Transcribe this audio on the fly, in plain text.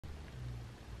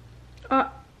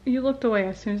You looked away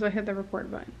as soon as I hit the record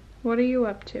button. What are you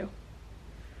up to?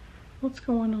 What's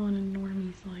going on in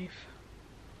Normie's life?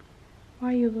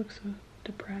 Why you look so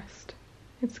depressed?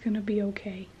 It's gonna be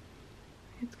okay.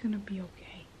 It's gonna be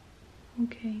okay.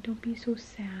 Okay, don't be so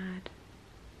sad.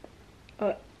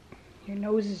 Your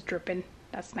nose is dripping.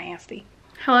 That's nasty.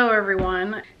 Hello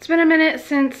everyone. It's been a minute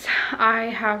since I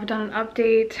have done an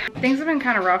update. Things have been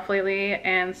kind of rough lately,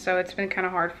 and so it's been kind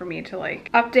of hard for me to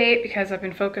like update because I've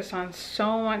been focused on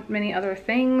so many other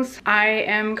things. I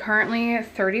am currently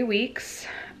 30 weeks.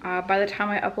 By the time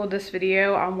I upload this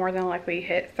video, I'll more than likely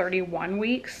hit 31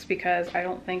 weeks because I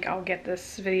don't think I'll get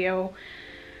this video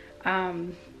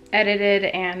edited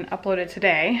and uploaded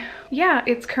today. Yeah,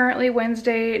 it's currently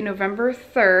Wednesday, November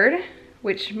 3rd.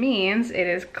 Which means it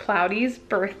is Cloudy's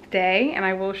birthday, and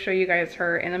I will show you guys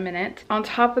her in a minute. On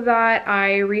top of that,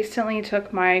 I recently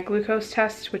took my glucose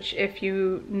test, which if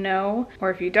you know, or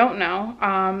if you don't know,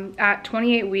 at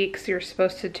 28 weeks, you're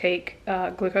supposed to take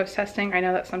glucose testing. I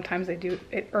know that sometimes they do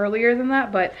it earlier than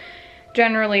that, but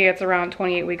generally it's around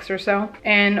 28 weeks or so.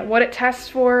 And what it tests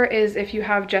for is if you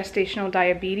have gestational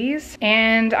diabetes.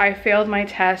 And I failed my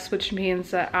test, which means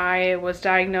that I was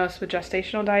diagnosed with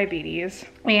gestational diabetes.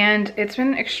 And it's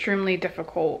been extremely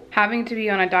difficult having to be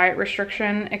on a diet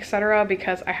restriction, etc.,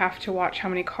 because I have to watch how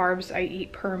many carbs I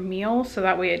eat per meal so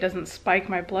that way it doesn't spike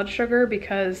my blood sugar,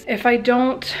 because if I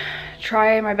don't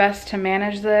try my best to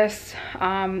manage this,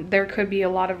 there could be a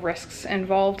lot of risks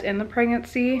involved in the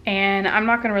pregnancy. And I'm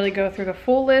not gonna really go through the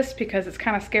full list because it's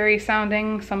kind of scary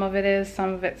sounding. Some of it is, some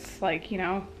of it's like, you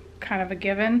know, kind of a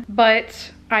given.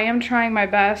 But I am trying my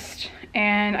best,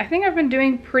 and I think I've been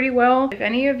doing pretty well. If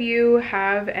any of you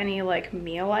have any like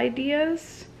meal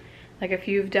ideas, like if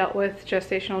you've dealt with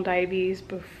gestational diabetes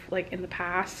like in the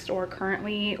past or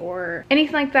currently or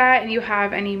anything like that, and you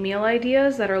have any meal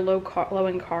ideas that are low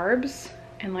in carbs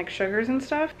and like sugars and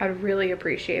stuff, I'd really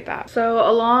appreciate that. So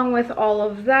along with all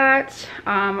of that,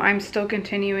 I'm still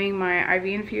continuing my IV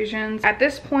infusions. At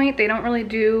this point, they don't really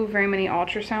do very many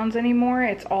ultrasounds anymore.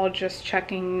 It's all just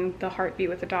checking the heartbeat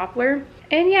with a Doppler.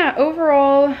 And yeah,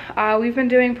 overall, we've been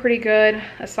doing pretty good,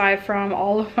 aside from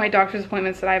all of my doctor's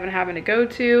appointments that I've been having to go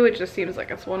to. It just seems like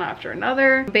it's one after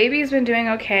another. Baby's been doing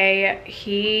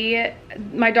okay.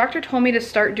 My doctor told me to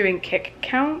start doing kick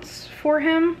counts for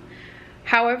him.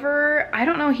 However, I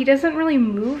don't know, he doesn't really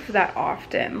move that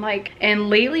often. And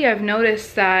lately I've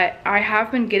noticed that I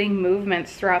have been getting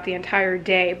movements throughout the entire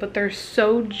day, but they're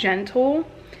so gentle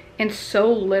and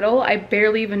so little, I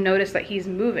barely even notice that he's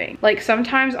moving. Like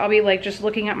sometimes I'll be like just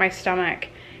looking at my stomach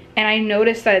and I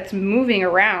notice that it's moving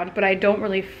around, but I don't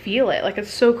really feel it. Like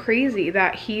it's so crazy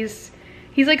that he's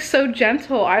like so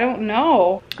gentle. I don't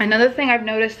know. Another thing I've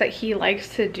noticed that he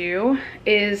likes to do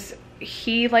is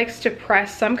he likes to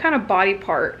press some kind of body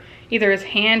part, either his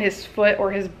hand, his foot,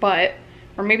 or his butt,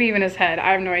 or maybe even his head,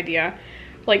 I have no idea.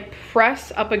 Like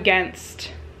press up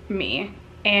against me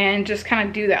and just kind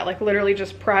of do that, like literally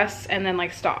just press and then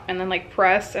like stop, and then like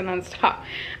press and then stop.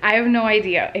 I have no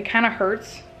idea. It kind of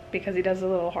hurts because he does it a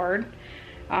little hard.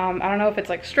 I don't know if it's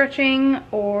like stretching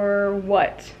or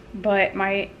what, but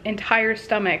my entire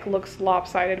stomach looks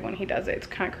lopsided when he does it. It's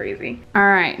kind of crazy. All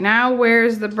right, now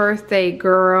where's the birthday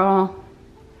girl?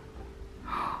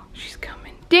 She's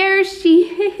coming. There she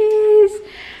is.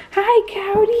 Hi,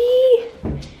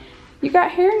 Cowdy. You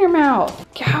got hair in your mouth.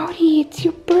 Cowdy, it's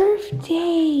your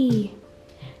birthday.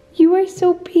 You are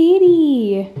so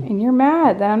pretty. And you're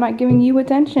mad that I'm not giving you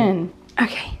attention.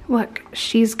 Okay, look,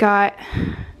 she's got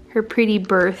her pretty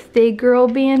birthday girl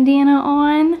bandana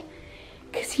on.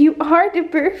 Cause you are the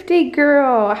birthday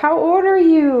girl. How old are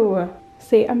you?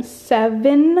 Say, I'm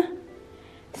 7.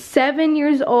 7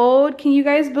 years old. Can you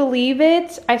guys believe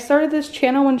it? I started this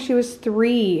channel when she was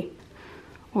 3.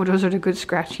 Oh, those are the good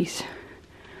scratchies.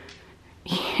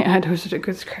 Yeah, those are the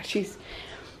good scratchies.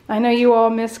 I know you all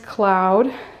miss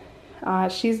Cloud.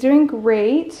 She's doing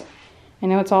great. I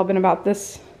know it's all been about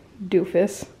this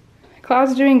doofus.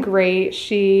 Cloud's doing great.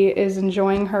 She is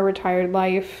enjoying her retired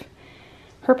life.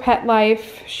 Her pet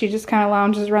life. She just kind of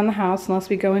lounges around the house unless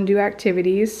we go and do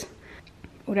activities.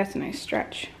 Oh, that's a nice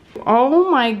stretch. Oh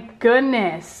my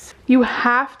goodness. You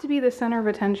have to be the center of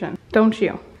attention, don't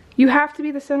you? You have to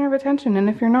be the center of attention, and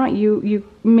if you're not, you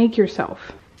make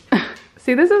yourself.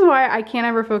 See, this is why I can't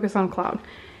ever focus on Cloud.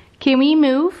 Can we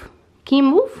move? Can you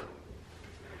move?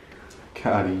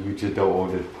 Cowdy, you just the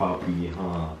oldest puppy,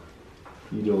 huh?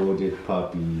 You the oldest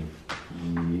puppy.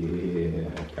 Yeah,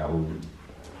 Cowdy.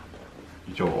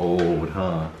 You're so old,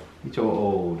 huh? You're so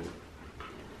old.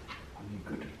 You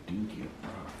good to think it,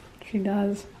 bro. She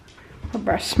does. Her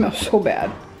breath smells so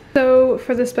bad. So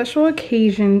for the special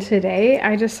occasion today,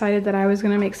 I decided that I was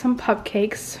gonna make some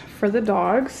cupcakes for the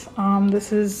dogs.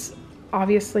 This is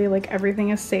obviously like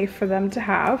everything is safe for them to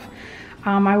have.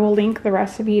 I will link the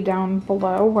recipe down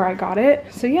below where I got it.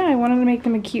 So yeah, I wanted to make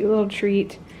them a cute little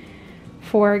treat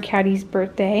for Caddy's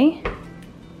birthday.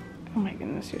 Oh my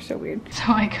goodness, you're so weird.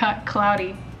 So I got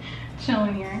Cloudy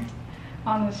chilling here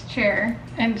on this chair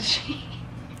and she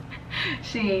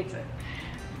hates it.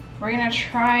 We're gonna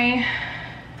try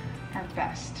our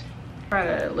best. Try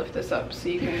to lift this up so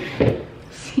you can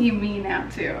see me now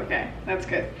too. Okay, that's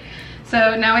good.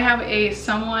 So now we have a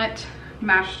somewhat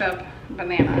mashed up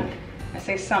banana. I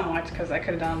say somewhat because I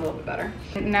could have done a little bit better.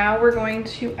 And now we're going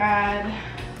to add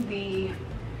the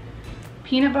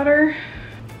peanut butter.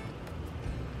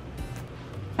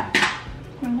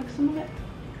 Wanna look some of it?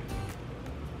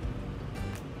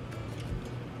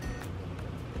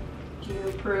 Do you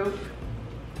approve?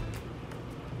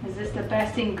 Is this the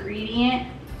best ingredient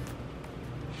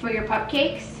for your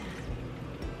cupcakes?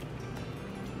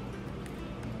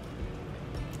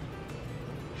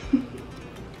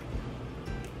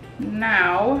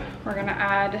 Now we're gonna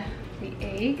add the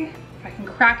egg. If I can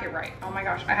crack it right. Oh my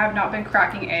gosh, I have not been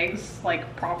cracking eggs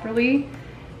like properly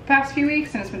the past few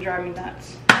weeks and it's been driving me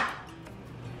nuts.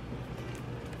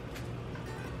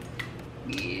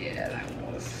 Yeah,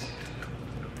 that was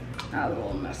a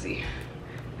little messy.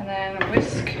 And then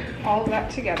whisk all of that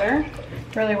together.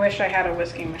 Really wish I had a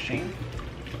whisking machine.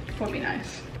 Would be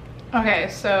nice. Okay,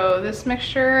 so this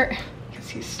mixture, you can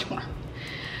see Storm.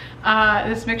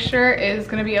 This mixture is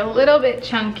gonna be a little bit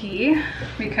chunky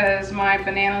because my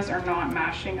bananas are not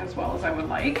mashing as well as I would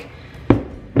like.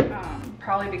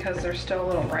 Probably because they're still a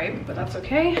little ripe, but that's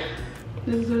okay.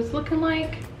 This is what it's looking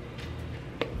like.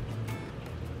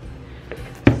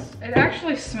 It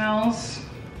actually smells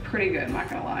pretty good, I'm not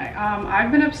gonna lie.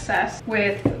 I've been obsessed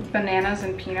with bananas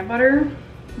and peanut butter,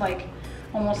 like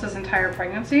almost this entire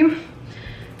pregnancy.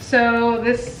 So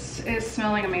this is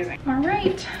smelling amazing. All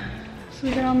right, so we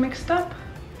got it all mixed up.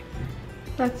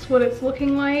 That's what it's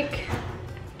looking like.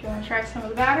 Do you wanna try some of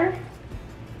the batter?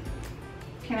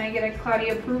 Can I get a Cloudy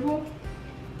approval?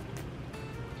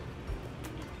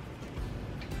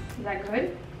 Is that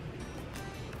good?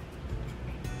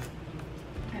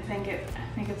 I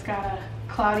think it's got a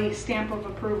Cloudy stamp of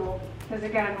approval. Does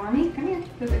it got a normie? Come here.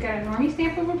 Does it got a normie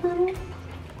stamp of approval?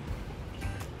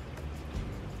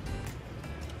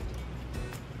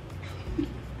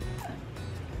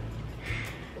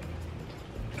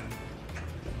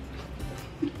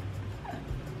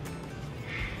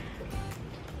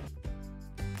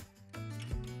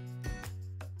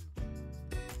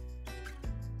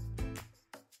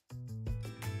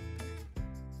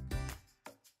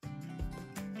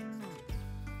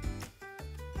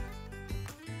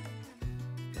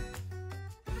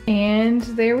 And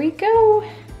there we go.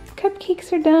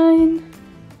 Cupcakes are done.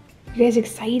 You guys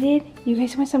excited? You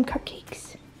guys want some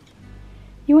cupcakes?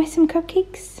 You want some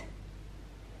cupcakes?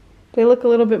 They look a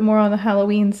little bit more on the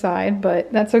Halloween side,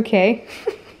 but that's okay.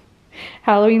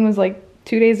 Halloween was like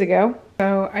 2 days ago.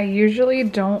 So I usually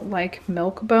don't like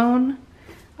Milk-Bone,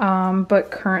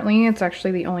 but currently it's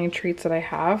actually the only treats that I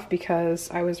have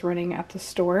because I was running at the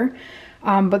store.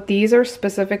 But these are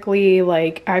specifically,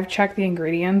 like, I've checked the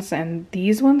ingredients and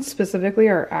these ones specifically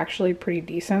are actually pretty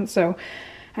decent. So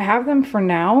I have them for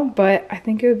now, but I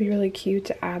think it would be really cute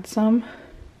to add some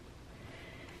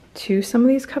to some of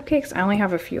these cupcakes. I only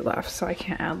have a few left, so I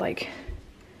can't add like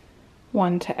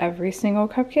one to every single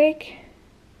cupcake.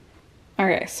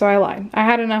 Okay, so I lied. I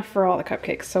had enough for all the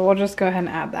cupcakes, so we'll just go ahead and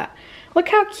add that. Look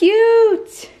how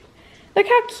cute! Look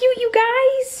how cute, you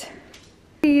guys!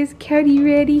 Is Caddy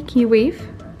ready? Can you wave?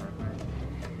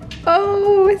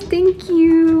 Oh, thank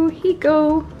you. Here you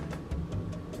go.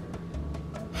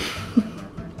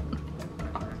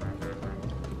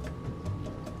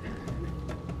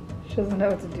 She doesn't know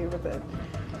what to do with it.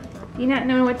 You not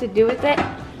knowing what to do with it?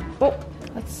 Oh,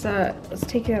 let's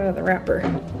take it out of the wrapper.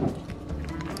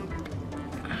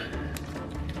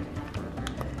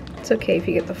 It's okay if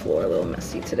you get the floor a little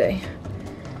messy today.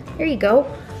 Here you go.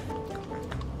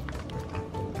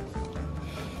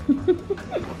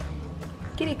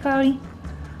 Get it, Cloudy.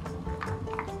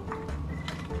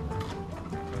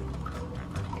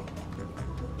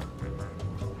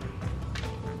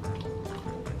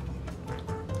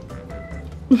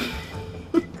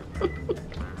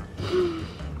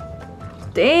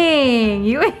 Dang,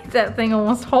 you ate that thing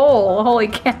almost whole. Holy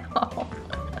cow. All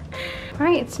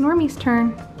right, it's Normie's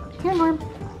turn. Here, Norm.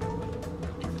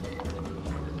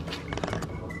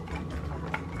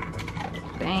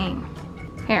 Dang.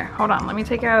 Here, hold on. Let me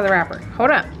take it out of the wrapper.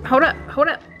 Hold up, hold up, hold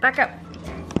up. Back up.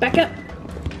 Back up.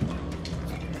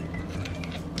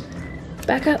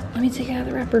 Back up. Let me take it out of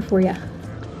the wrapper for you.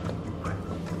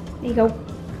 There you go.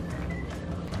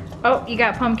 Oh, you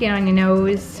got pumpkin on your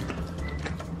nose.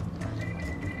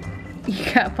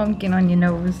 You got pumpkin on your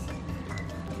nose.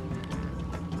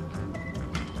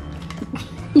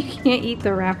 You can't eat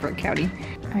the wrapper, Cowdy.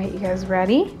 All right, you guys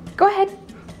ready? Go ahead.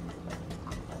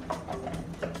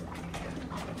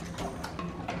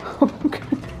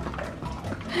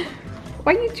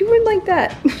 Why are you doing like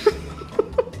that?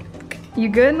 You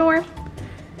good, Nora?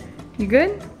 You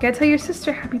good? Gotta tell your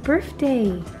sister happy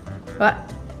birthday. What?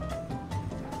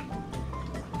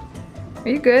 Are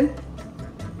you good?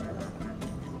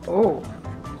 Oh,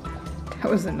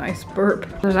 that was a nice burp.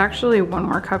 There's actually one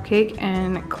more cupcake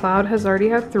and Cloud has already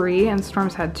had 3 and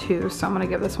Storm's had 2. So I'm gonna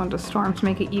give this one to Storm to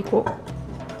make it equal.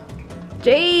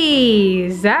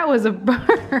 Jeez, that was a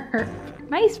burp.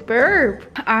 Nice burp.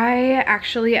 I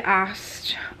actually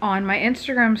asked on my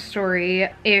Instagram story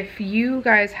if you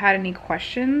guys had any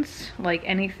questions, like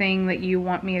anything that you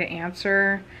want me to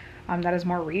answer that is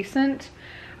more recent.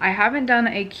 I haven't done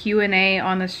a Q&A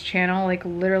on this channel like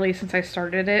literally since I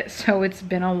started it, so it's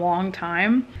been a long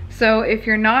time. So if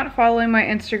you're not following my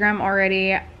Instagram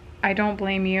already, I don't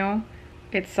blame you.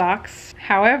 It sucks.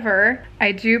 However,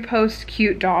 I do post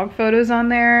cute dog photos on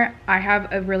there. I have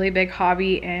a really big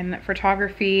hobby in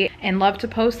photography and love to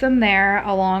post them there,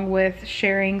 along with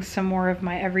sharing some more of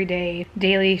my everyday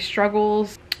daily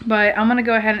struggles. But I'm gonna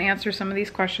go ahead and answer some of these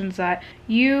questions that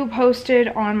you posted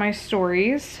on my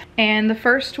stories. And the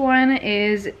first one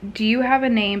is, do you have a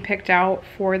name picked out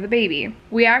for the baby?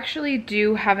 We actually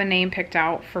do have a name picked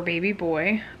out for baby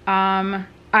boy.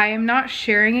 I am not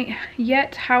sharing it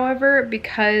yet, however,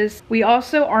 because we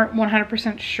also aren't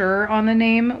 100% sure on the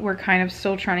name. We're kind of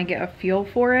still trying to get a feel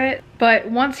for it.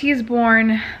 But once he's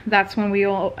born, that's when we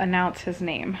will announce his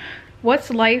name. What's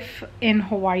life in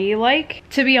Hawaii like?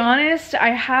 To be honest,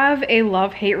 I have a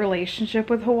love-hate relationship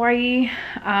with Hawaii.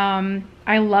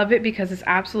 I love it because it's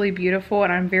absolutely beautiful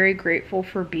and I'm very grateful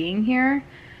for being here.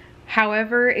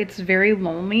 However, it's very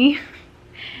lonely.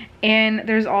 And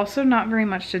there's also not very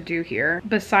much to do here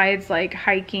besides like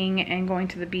hiking and going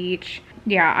to the beach.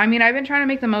 Yeah, I mean, I've been trying to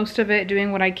make the most of it,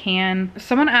 doing what I can.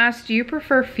 Someone asked, do you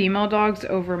prefer female dogs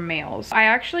over males? I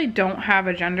actually don't have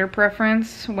a gender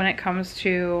preference when it comes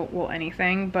to, well,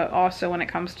 anything, but also when it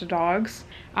comes to dogs.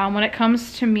 When it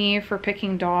comes to me for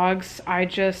picking dogs, I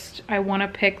want to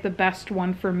pick the best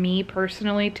one for me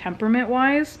personally,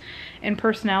 temperament-wise and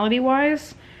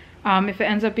personality-wise. If it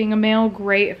ends up being a male,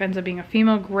 great. If it ends up being a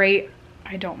female, great.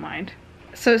 I don't mind.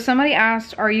 So somebody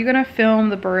asked, are you gonna film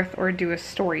the birth or do a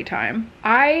story time?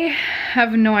 I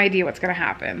have no idea what's gonna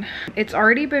happen. It's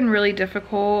already been really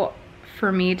difficult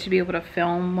for me to be able to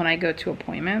film when I go to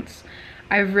appointments.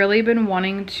 I've really been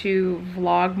wanting to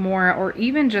vlog more or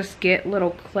even just get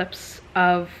little clips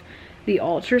of the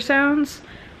ultrasounds.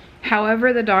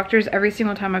 However, the doctors, every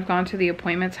single time I've gone to the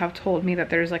appointments, have told me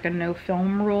that there's like a no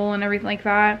film rule and everything like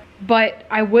that. But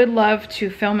I would love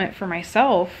to film it for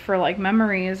myself for like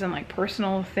memories and like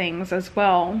personal things as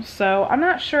well. So I'm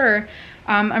not sure.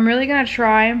 I'm really gonna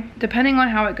try, depending on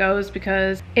how it goes,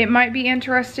 because it might be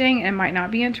interesting, it might not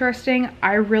be interesting.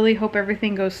 I really hope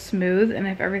everything goes smooth, and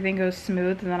if everything goes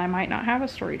smooth, then I might not have a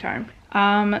story time.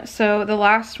 So the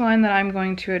last one that I'm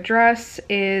going to address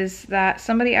is that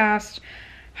somebody asked,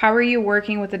 how are you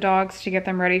working with the dogs to get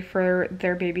them ready for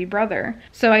their baby brother?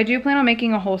 So I do plan on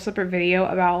making a whole separate video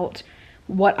about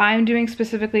what I'm doing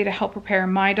specifically to help prepare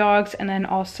my dogs, and then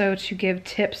also to give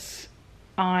tips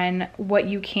on what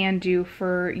you can do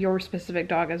for your specific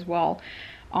dog as well,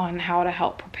 on how to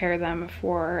help prepare them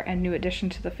for a new addition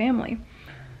to the family.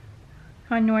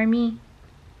 Hi, Normie.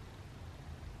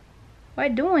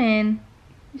 What doing?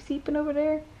 You sleeping over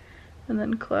there? And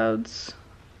then Cloud's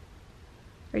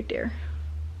right there.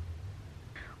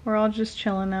 We're all just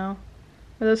chilling now.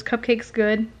 Are those cupcakes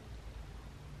good?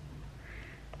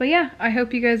 But yeah, I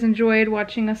hope you guys enjoyed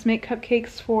watching us make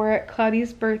cupcakes for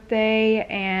Cloudy's birthday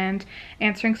and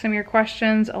answering some of your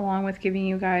questions, along with giving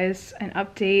you guys an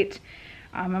update.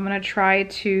 I'm gonna try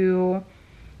to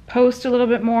post a little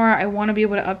bit more. I want to be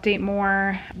able to update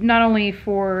more, not only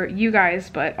for you guys,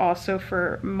 but also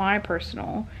for my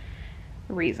personal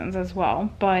reasons as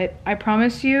well. But I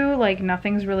promise you, like,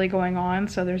 nothing's really going on,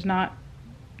 so there's not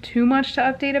too much to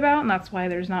update about, and that's why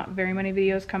there's not very many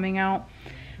videos coming out.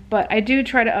 But I do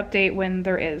try to update when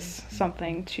there is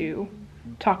something to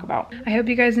talk about. I hope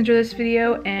you guys enjoy this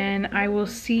video, and I will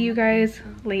see you guys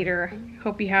later.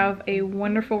 Hope you have a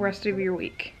wonderful rest of your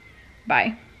week.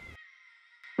 Bye.